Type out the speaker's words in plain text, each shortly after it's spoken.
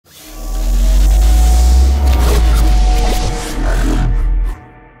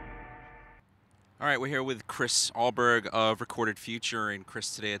right, we're here with Chris Ahlberg of Recorded Future, and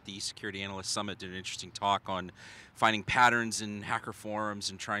Chris today at the Security Analyst Summit did an interesting talk on finding patterns in hacker forums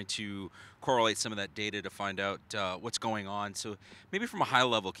and trying to correlate some of that data to find out what's going on. So maybe from a high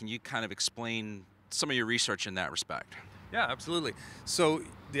level, can you kind of explain some of your research in that respect? Yeah, absolutely. So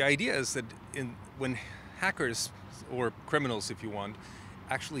the idea is that when hackers or criminals, if you want,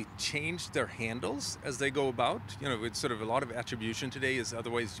 actually change their handles as they go about, it's sort of a lot of attribution today is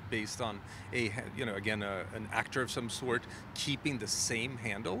otherwise based on again, an actor of some sort keeping the same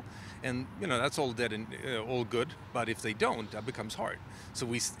handle, and that's all dead and all good. But if they don't, that becomes hard. So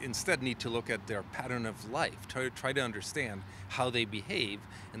we instead need to look at their pattern of life, try to understand how they behave,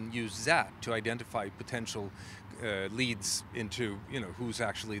 and use that to identify potential leads into who's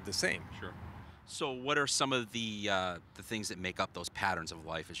actually the same. Sure. So what are some of the things that make up those patterns of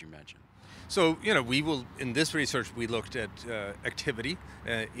life, as you mentioned? So, we will, in this research, we looked at activity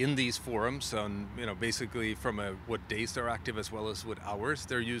in these forums on, basically from what days they're active as well as what hours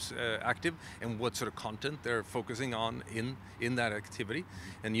they're active, and what sort of content they're focusing on in that activity,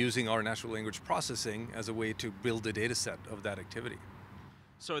 and using our natural language processing as a way to build a data set of that activity.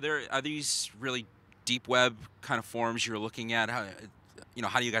 So are these really deep web kind of forums you're looking at? How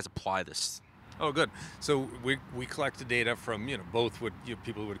do you guys apply this? Oh, good. So we collect the data from both what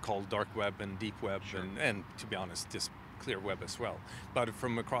people would call dark web and deep web, Sure. and to be honest, just clear web as well. But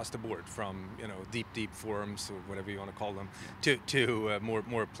from across the board, from deep forums or whatever you want to call them, to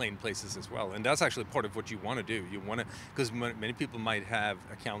more plain places as well. And that's actually part of what you want to do. You want to, because many people might have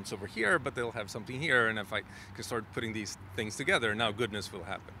accounts over here, but they'll have something here. And if I can start putting these things together, now goodness will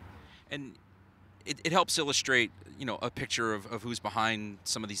happen. And it helps illustrate, a picture of who's behind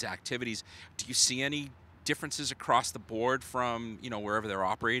some of these activities. Do you see any differences across the board from, wherever they're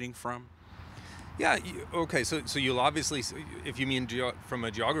operating from? Yeah. Okay. So you'll obviously, if you mean from a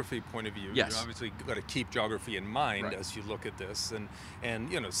geography point of view, Yes. you obviously got to keep geography in mind Right. as you look at this, and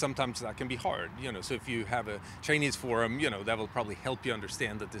sometimes that can be hard. So if you have a Chinese forum, that will probably help you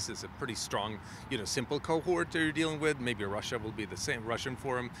understand that this is a pretty strong, simple cohort that you're dealing with. Maybe Russia will be the same. Russian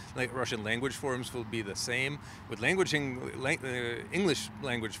forum, like Russian language forums, will be the same. With English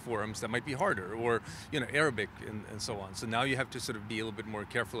language forums, that might be harder, or Arabic and so on. So now you have to sort of be a little bit more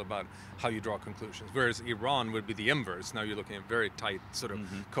careful about how you draw conclusions. Whereas Iran would be the inverse. Now you're looking at a very tight sort of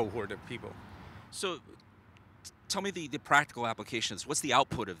cohort of people. So tell me the practical applications. What's the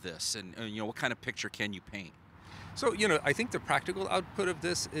output of this, and what kind of picture can you paint? So, I think the practical output of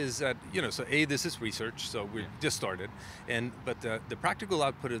this is that, so this is research, so we just started, but the practical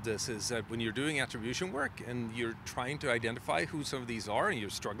output of this is that when you're doing attribution work and you're trying to identify who some of these are and you're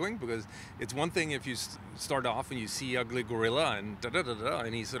struggling, because it's one thing if you start off and you see ugly gorilla and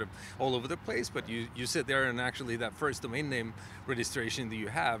and he's sort of all over the place, but you sit there and actually that first domain name registration that you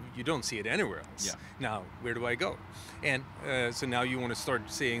have, you don't see it anywhere else. Yeah. Now, where do I go? And so now you want to start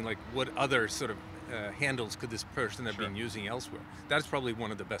seeing like what other sort of handles could this person have been using elsewhere. That's probably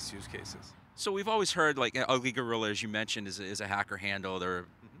one of the best use cases. So we've always heard, like, ugly gorilla, as you mentioned, is a hacker handle.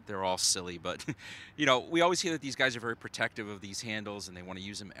 They're all silly, but we always hear that these guys are very protective of these handles and they want to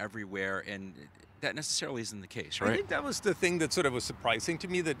use them everywhere, and that necessarily isn't the case, right? I think that was the thing that sort of was surprising to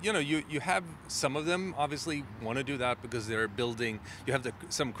me, that you have some of them obviously want to do that because they're building. You have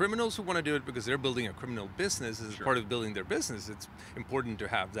some criminals who want to do it because they're building a criminal business. As part of building their business, it's important to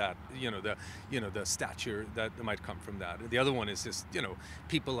have that the stature that might come from that. The other one is just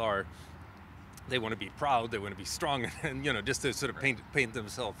people are. They want to be proud, they want to be strong, and just to sort of paint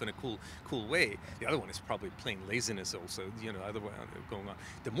themselves in a cool way. The other one is probably plain laziness also, other way going on.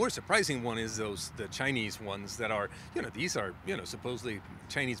 The more surprising one is the Chinese ones that are, these are, supposedly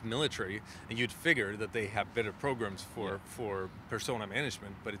Chinese military, and you'd figure that they have better programs for persona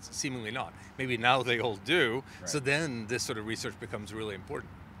management, but it's seemingly not. Maybe now they all do, so then this sort of research becomes really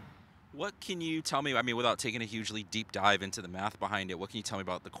important. What can you tell me, without taking a hugely deep dive into the math behind it, what can you tell me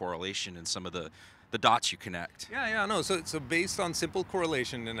about the correlation and some of the dots you connect? No. So based on simple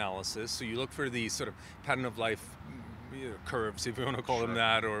correlation analysis, so you look for these sort of pattern of life curves, if you want to call them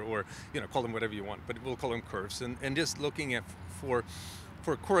that, or call them whatever you want, but we'll call them curves, and just looking at for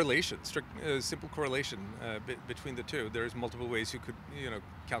correlation, simple correlation between the two. There's multiple ways you could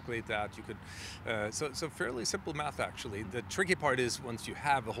calculate that. You could so fairly simple math actually. The tricky part is once you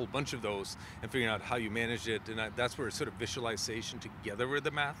have a whole bunch of those and figuring out how you manage it, and that's where sort of visualization together with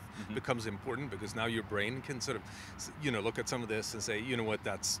the math becomes important, because now your brain can sort of look at some of this and say, you know what,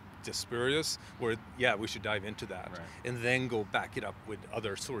 that's just spurious, or yeah, we should dive into that, and then go back it up with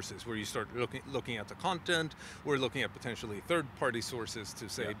other sources where you start looking at the content, or looking at potentially third-party sources to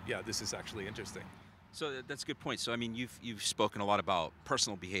say, yeah, this is actually interesting. So that's a good point. So I mean, you've spoken a lot about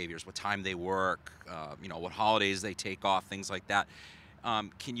personal behaviors, what time they work, you know, what holidays they take off, things like that.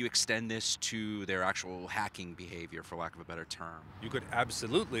 Can you extend this to their actual hacking behavior, for lack of a better term? You could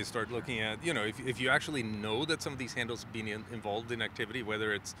absolutely start looking at, you know, if you actually know that some of these handles have been involved in activity,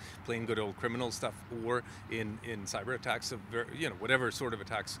 whether it's plain good old criminal stuff or in cyber attacks of, you know, whatever sort of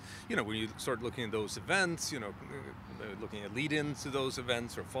attacks, you know, when you start looking at those events, you know, looking at lead-ins to those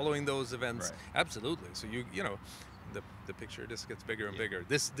events or following those events, absolutely. So you know, the picture just gets bigger and bigger.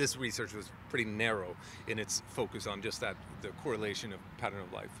 This research was pretty narrow in its focus on just that, the correlation of pattern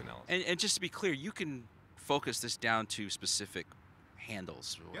of life analysis. And just to be clear, you can focus this down to specific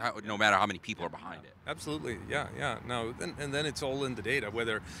handles, no matter how many people are behind it. Absolutely, yeah. No, and then it's all in the data.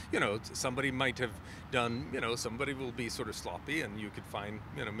 Whether, you know, somebody might have done, you know, somebody will be sort of sloppy, and you could find,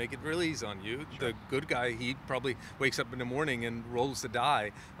 you know, make it real easy on you. Sure. The good guy, he probably wakes up in the morning and rolls the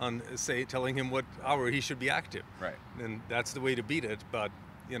die on, say, telling him what hour he should be active. Right. And that's the way to beat it. But,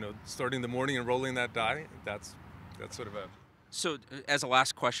 you know, starting the morning and rolling that die, that's sort of a. So, as a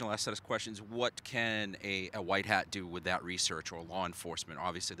last set of questions, what can a white hat do with that research, or law enforcement?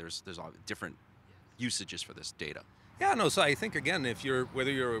 Obviously, there's different usages for this data. Yeah, no. So I think, again, whether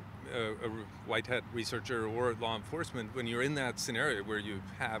you're a white hat researcher or law enforcement, when you're in that scenario where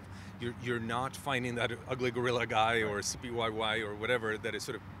you're not finding that ugly gorilla guy or CPYY or whatever that is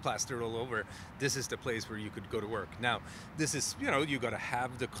sort of plastered all over, this is the place where you could go to work. Now, this is, you know, you got to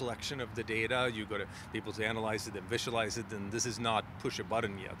have the collection of the data, you got to be able to analyze it and visualize it, and this is not push a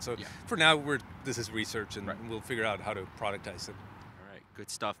button yet. So for now, this is research, and we'll figure out how to productize it. All right,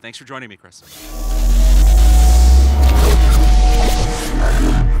 good stuff. Thanks for joining me, Chris.